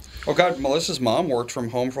 yeah. Oh, God, Melissa's mom worked from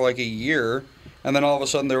home for like a year, and then all of a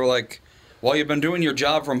sudden they were like, well, you've been doing your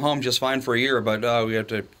job from home just fine for a year, but we have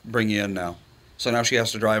to bring you in now. So now she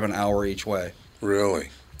has to drive an hour each way. Really?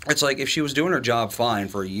 It's like if she was doing her job fine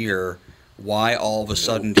for a year, why all of a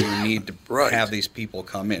sudden do you need to Right. have these people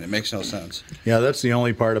come in? It makes no sense. Yeah, that's the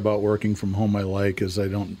only part about working from home I like is I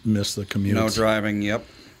don't miss the commute. No driving, yep.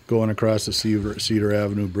 Going across the Cedar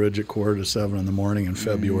Avenue Bridge at 6:45 in the morning in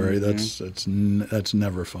February, that's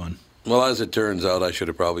never fun. Well, as it turns out, I should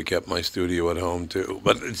have probably kept my studio at home, too.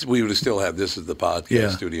 But we would have still had this as the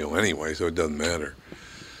podcast studio anyway, so it doesn't matter.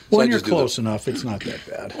 So When I you're just do close enough, it's not that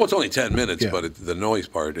bad. Well, it's only 10 minutes, Yeah. but the noise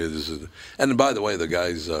part is. And by the way, the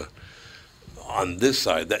guys on this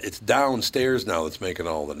side, it's downstairs now that's making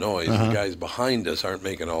all the noise. The guys behind us aren't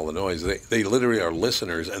making all the noise. They literally are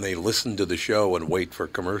listeners, and they listen to the show and wait for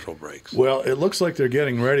commercial breaks. Well, it looks like they're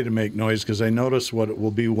getting ready to make noise because I noticed what it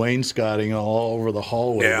will be wainscoting all over the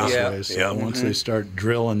hallway this Yeah. way. So Yeah. once they start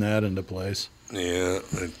drilling that into place. Yeah,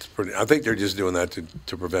 it's pretty. I think they're just doing that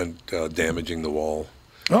to prevent damaging the wall.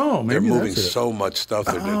 Oh, maybe They're moving that's it. so much stuff.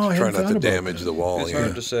 They're Oh, I trying hadn't not to thought about damage that. the wall. It's Yeah.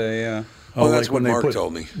 hard to say, yeah. Well, that's like what when they Mark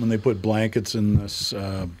told me. When they put blankets in this,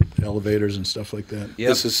 elevators and stuff like that. Yep.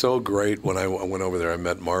 This is so great. When I went over there, I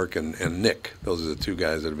met Mark and Nick. Those are the two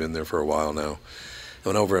guys that have been there for a while now. I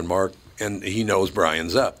went over and Mark, and he knows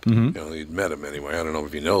Brian's up. You know, he'd met him anyway. I don't know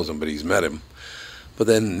if he knows him, but he's met him. But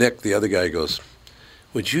then Nick, the other guy, goes,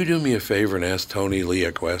 would you do me a favor and ask Tony Lee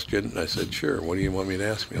a question? And I said, sure. What do you want me to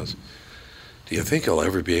ask him? He goes, do you think he'll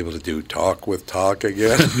ever be able to do Talk with Talk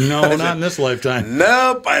again? No, not in this lifetime.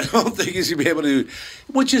 Nope, I don't think he's going to be able to,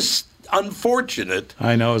 which is unfortunate.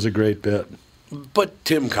 I know, it was a great bit. But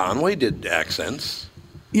Tim Conway did accents.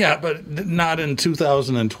 Yeah, but not in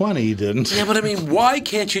 2020, he didn't. Yeah, but I mean, why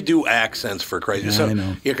can't you do accents for crazy? Yeah, So I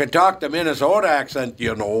know. you can talk the Minnesota accent,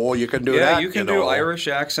 you know. You can do Yeah, that. you can do Irish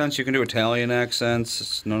accents, you can do Italian accents.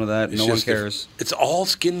 It's none of that. No one cares. It's all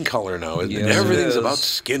skin color now, isn't it? Yes, it Everything's is. about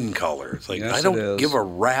skin color. It's like, Yes, I it don't is. give a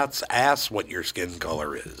rat's ass what your skin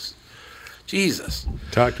color is. Jesus.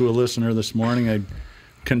 Talked to a listener this morning. I'm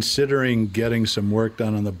considering getting some work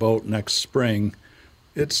done on the boat next spring.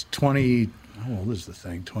 It's how old is the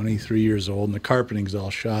thing? 23 years old, and the carpeting's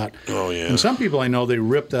all shot. Oh, yeah. And some people I know, they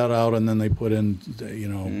rip that out and then they put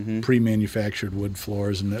in, pre-manufactured wood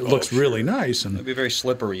floors, and it looks really nice. It'd And be very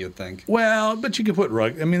slippery, you'd think. well, but you can put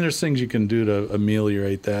rug. I mean, there's things you can do to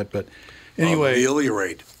ameliorate that. But anyway,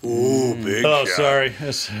 Ameliorate. Ooh, big oh, shot. sorry.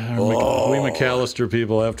 Yes, we McAllister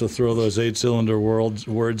people have to throw those 8-cylinder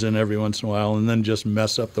words in every once in a while, and then just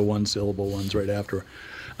mess up the one-syllable ones right after.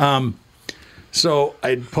 So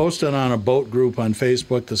I posted on a boat group on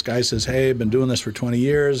Facebook. This guy says, hey, I've been doing this for 20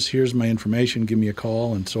 years. Here's my information. Give me a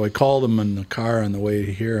call. And so I called him in the car on the way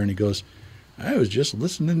here, and he goes, I was just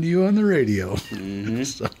listening to you on the radio.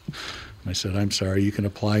 So I said, I'm sorry. You can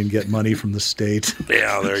apply and get money from the state.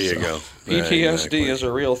 Yeah, there you go. PTSD Exactly. is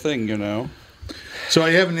a real thing, you know. So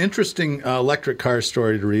I have an interesting electric car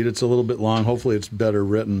story to read. It's a little bit long. Hopefully it's better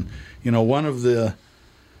written. You know, one of the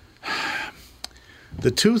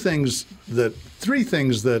three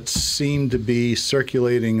things that seem to be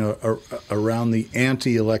circulating around the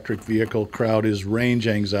anti-electric vehicle crowd is range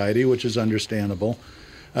anxiety, which is understandable,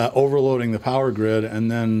 overloading the power grid, and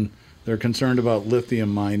then they're concerned about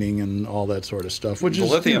lithium mining and all that sort of stuff. Which The is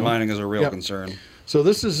lithium mining is a real Yep. concern. So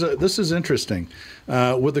this is interesting.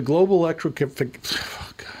 With the global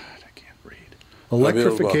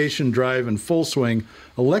electrification drive in full swing,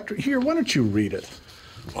 here, why don't you read it?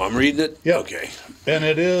 I'm reading it? Yep. Okay. And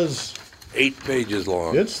it is, 8 pages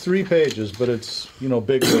long. it's 3 pages, but it's,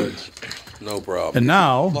 big words. No problem. And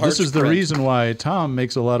now, Large this is the print. reason why Tom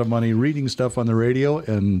makes a lot of money reading stuff on the radio,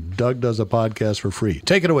 and Doug does a podcast for free.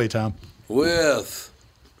 Take it away, Tom. With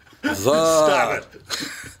the... Stop it.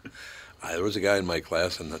 There was a guy in my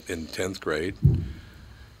class in 10th grade.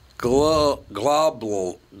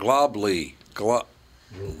 Global.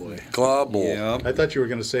 Yep. I thought you were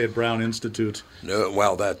going to say at Brown Institute. No,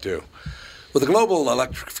 well, that too. With the global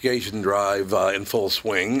electrification drive in full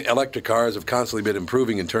swing, electric cars have constantly been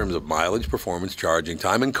improving in terms of mileage, performance, charging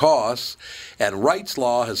time, and costs, and Wright's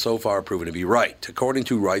Law has so far proven to be right. According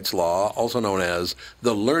to Wright's Law, also known as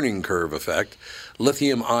the learning curve effect,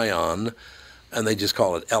 lithium-ion, and they just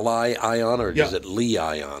call it Li-ion, or is it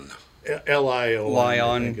Li-ion? L-I-O-N.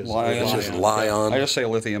 Lion. I think is- Lion. It's just Li-on. I just say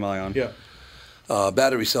lithium ion. Yeah.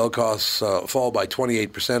 Battery cell costs fall by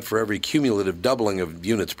 28% for every cumulative doubling of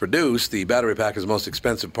units produced. The battery pack is the most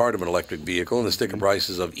expensive part of an electric vehicle, and the sticker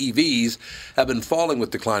prices of EVs have been falling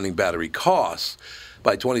with declining battery costs.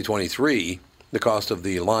 By 2023, the cost of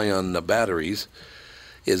the Li-ion batteries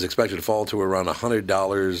is expected to fall to around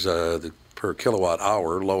 $100 per kilowatt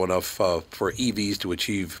hour, low enough for EVs to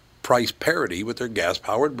achieve price parity with their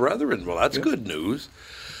gas-powered brethren. Well, that's good news.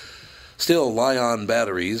 Still, Li-ion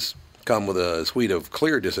batteries come with a suite of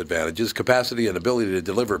clear disadvantages. Capacity and ability to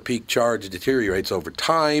deliver peak charge deteriorates over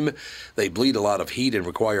time. They bleed a lot of heat and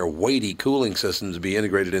require weighty cooling systems to be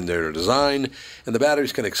integrated in their design. And the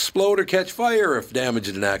batteries can explode or catch fire if damaged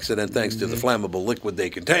in an accident thanks to the flammable liquid they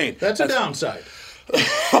contain. That's a downside.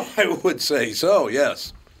 I would say so,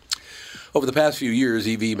 yes. Over the past few years,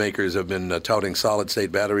 EV makers have been touting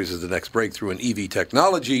solid-state batteries as the next breakthrough in EV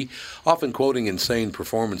technology, often quoting insane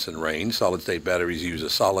performance and range. Solid-state batteries use a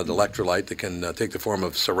solid electrolyte that can take the form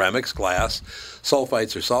of ceramics, glass,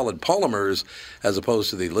 sulfites, or solid polymers, as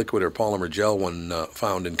opposed to the liquid or polymer gel one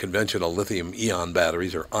found in conventional lithium-ion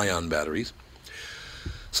batteries or ion batteries.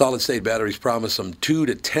 Solid-state batteries promise some 2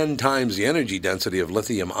 to 10 times the energy density of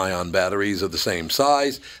lithium-ion batteries of the same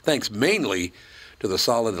size, thanks mainly to the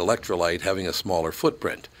solid electrolyte having a smaller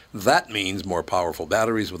footprint. That means more powerful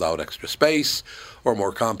batteries without extra space, or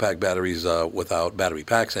more compact batteries without battery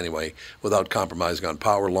packs anyway, without compromising on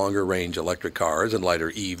power. Longer range electric cars and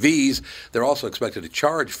lighter EVs, they're also expected to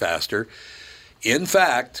charge faster. In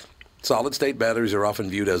fact, solid-state batteries are often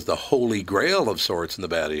viewed as the holy grail of sorts in the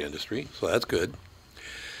battery industry, so that's good.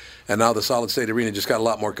 And now the solid-state arena just got a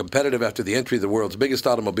lot more competitive after the entry of the world's biggest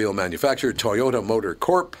automobile manufacturer, Toyota Motor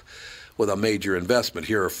Corp., with a major investment.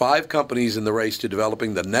 Here are 5 companies in the race to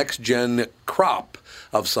developing the next-gen crop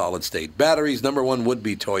of solid-state batteries. Number 1 would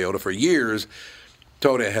be Toyota. For years,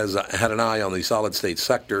 Toyota has had an eye on the solid-state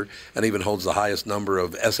sector and even holds the highest number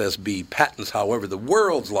of SSB patents. However, the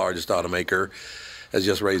world's largest automaker has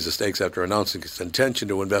just raised the stakes after announcing its intention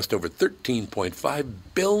to invest over $13.5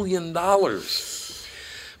 billion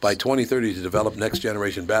by 2030 to develop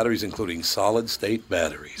next-generation batteries, including solid-state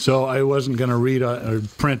batteries. So I wasn't going to read or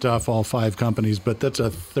print off all 5 companies, but that's a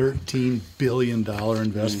 $13 billion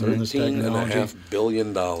investment in this technology. $13.5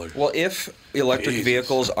 billion. Well, if electric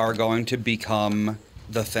vehicles are going to become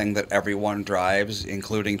the thing that everyone drives,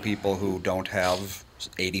 including people who don't have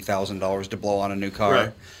 $80,000 to blow on a new car,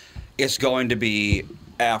 right, it's going to be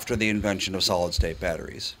after the invention of solid-state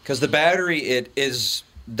batteries. Because the battery,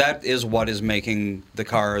 that is what is making the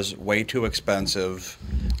cars way too expensive,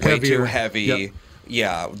 way too heavy. Yep.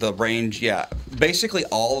 Yeah, the range, yeah. Basically,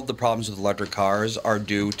 all of the problems with electric cars are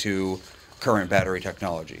due to current battery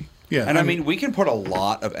technology. Yeah, and I mean, we can put a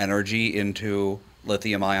lot of energy into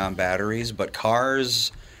lithium-ion batteries, but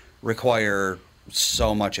cars require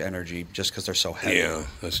so much energy just because they're so heavy. Yeah,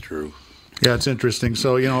 that's true. Yeah, it's interesting.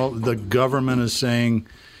 So, the government is saying,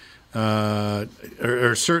 the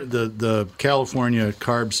California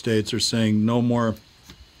CARB states are saying no more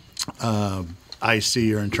IC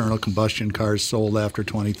or internal combustion cars sold after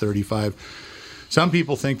 2035. Some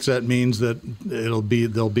people think that means that they'll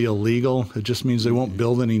be illegal. It just means they won't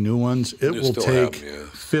build any new ones. It will take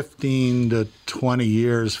 15 to 20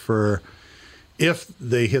 years if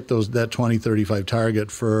they hit that 2035 target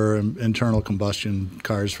for internal combustion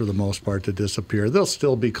cars, for the most part, to disappear. There'll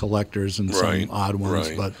still be collectors and some odd ones,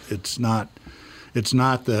 but it's not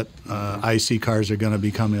that IC cars are going to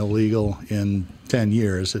become illegal in 10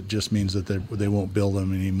 years. It just means that they won't build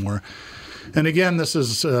them anymore. And again, this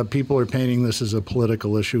is people are painting this as a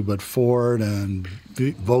political issue, but Ford and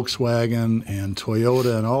Volkswagen and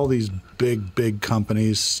Toyota and all these big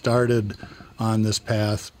companies started on this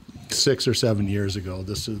path 6 or 7 years ago.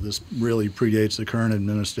 This really predates the current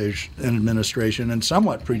administration and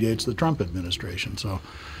somewhat predates the Trump administration. So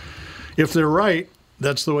if they're right,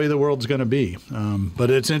 that's the way the world's going to be. But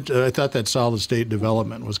I thought that solid-state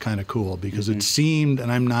development was kind of cool because it seemed,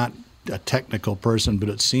 and I'm not a technical person, but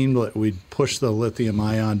it seemed like we'd push the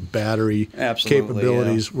lithium-ion battery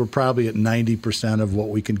capabilities. Yeah. We're probably at 90% of what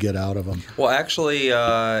we can get out of them. Well, actually,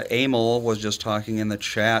 Emil was just talking in the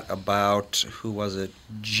chat about, who was it?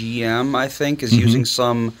 GM, I think, is using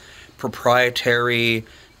some proprietary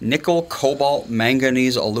nickel, cobalt,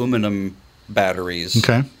 manganese, aluminum batteries.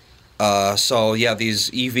 Okay. So, yeah, these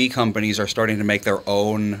EV companies are starting to make their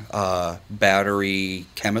own battery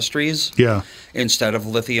chemistries instead of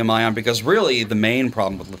lithium-ion, because really the main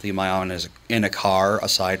problem with lithium-ion is in a car,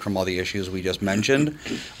 aside from all the issues we just mentioned,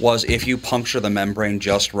 was if you puncture the membrane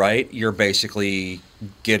just right, you're basically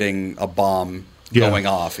getting a bomb going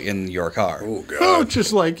off in your car. Oh, God. Oh,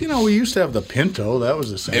 just like, we used to have the Pinto. That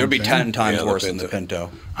was the same It would be thing. 10 times Yeah, worse the than the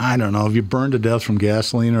Pinto. I don't know. If you burned to death from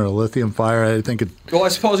gasoline or a lithium fire, I think it... Well, I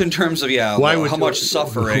suppose in terms of, how much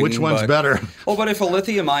suffering. Which one's better? Well, but if a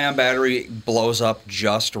lithium-ion battery blows up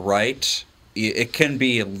just right, it can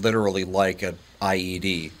be literally like an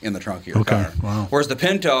IED in the trunk of your car. Wow. Whereas the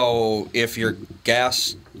Pinto, if your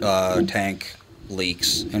gas tank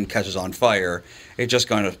leaks and catches on fire, it's just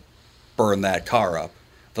going to burn that car up.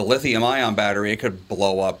 The lithium-ion battery, it could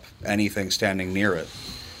blow up anything standing near it,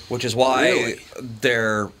 which is why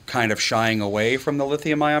they're kind of shying away from the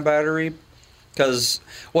lithium-ion battery. Because,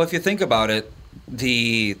 if you think about it,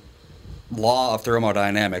 the law of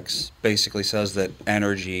thermodynamics basically says that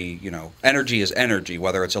energy is energy,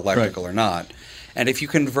 whether it's electrical or not. And if you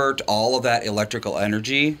convert all of that electrical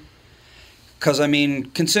energy, because,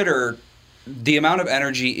 consider the amount of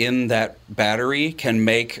energy in that battery can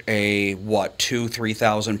make a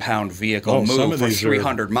 2,000-3,000 pound vehicle move for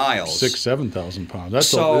 300 miles. 6,000-7,000 pounds.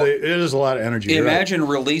 It is a lot of energy. Imagine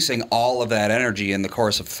releasing all of that energy in the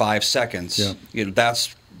course of 5 seconds. Yeah.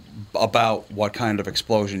 That's about what kind of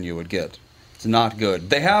explosion you would get. It's not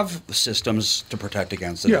good. They have systems to protect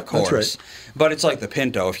against it, of course. That's right. But it's like the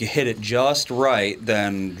Pinto. If you hit it just right,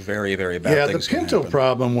 then very, very bad things can happen. The Pinto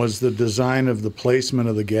problem was the design of the placement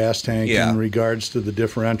of the gas tank in regards to the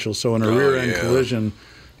differential. So in a rear-end collision,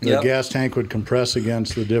 the gas tank would compress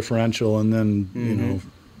against the differential, and then,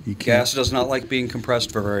 you can't... Gas does not like being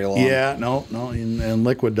compressed for very long. Yeah, no, and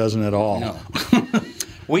liquid doesn't at all. No.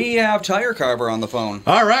 We have Tire Carver on the phone.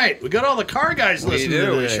 All right. We got all the car guys listening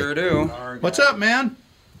today. We sure do. What's up, man?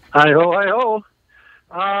 Hi-ho,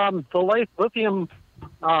 hi-ho. The lithium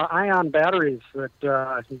ion batteries that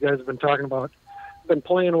you guys have been talking about, I've been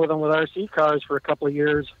playing with them with RC cars for a couple of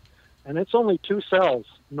years, and it's only 2 cells.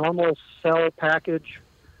 Normal cell package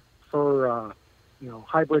for,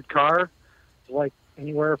 hybrid car, like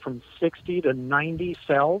anywhere from 60 to 90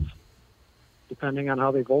 cells, depending on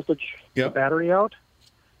how they voltage the battery out.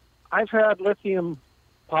 I've had lithium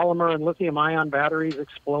polymer and lithium ion batteries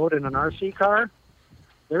explode in an RC car.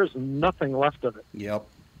 There's nothing left of it. Yep.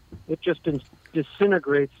 It just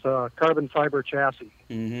disintegrates carbon fiber chassis.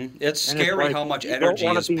 Mm-hmm. It's scary how much energy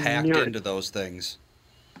is packed into those things.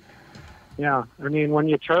 Yeah. When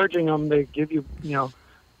you're charging them, they give you,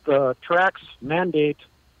 the tracks mandate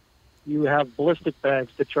you have ballistic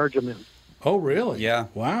bags to charge them in. Oh, really? Yeah.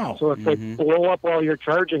 Wow. So if they blow up while you're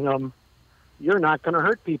charging them, you're not going to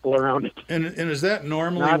hurt people around it. And is that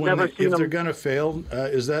normally if they're going to fail?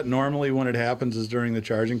 Is that normally when it happens? Is during the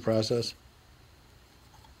charging process?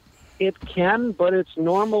 It can, but it's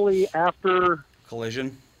normally after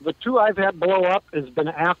collision. The 2 I've had blow up has been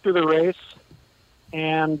after the race,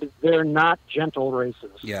 and they're not gentle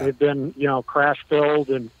races. Yeah. They've been crash filled,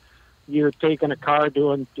 and you're taking a car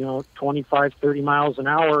doing 25, 30 miles an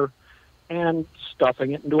hour and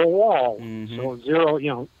stuffing it into a wall. Mm-hmm. So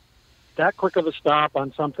zero, that quick of a stop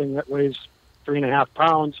on something that weighs 3.5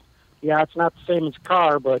 pounds, it's not the same as a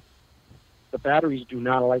car, but the batteries do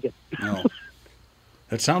not like it. No.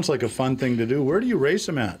 That sounds like a fun thing to do. Where do you race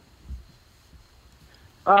them at?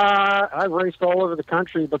 I've raced all over the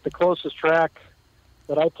country, but the closest track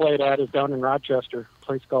that I played at is down in Rochester, a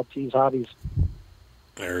place called T's Hobbies.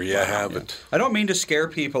 There you have it. I don't mean to scare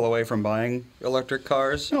people away from buying electric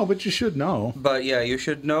cars. No, but you should know. But you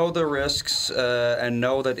should know the risks and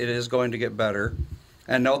know that it is going to get better.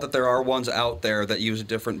 And know that there are ones out there that use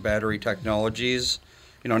different battery technologies.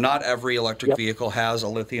 Not every electric vehicle has a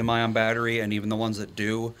lithium-ion battery, and even the ones that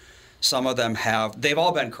do, some of them have. They've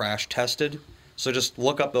all been crash tested. So just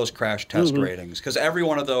look up those crash test ratings, because every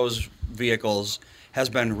one of those vehicles has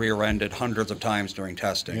been rear-ended hundreds of times during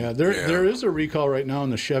testing. Yeah, there is a recall right now on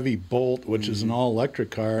the Chevy Bolt, which is an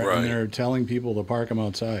all-electric car, and they're telling people to park them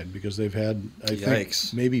outside because they've had, I think,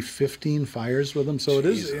 maybe 15 fires with them. So it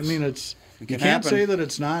is. It's you can't say that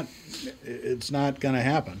it's not going to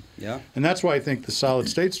happen. Yeah, and that's why I think the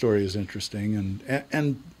solid-state story is interesting.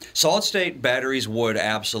 And solid-state batteries would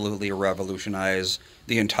absolutely revolutionize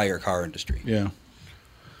the entire car industry. Yeah,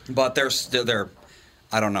 but they're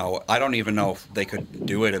I don't know. I don't even know if they could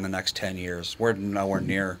do it in the next 10 years. We're nowhere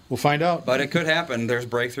near. We'll find out. But it could happen. There's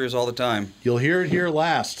breakthroughs all the time. You'll hear it here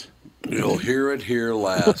last. You'll hear it here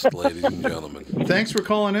last, ladies and gentlemen. Thanks for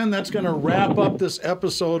calling in. That's going to wrap up this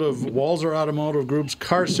episode of Walzer Automotive Group's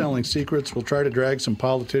Car Selling Secrets. We'll try to drag some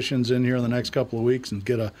politicians in here in the next couple of weeks and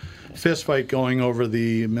get a fist fight going over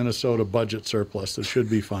the Minnesota budget surplus. This should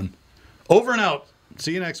be fun. Over and out.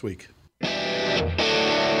 See you next week.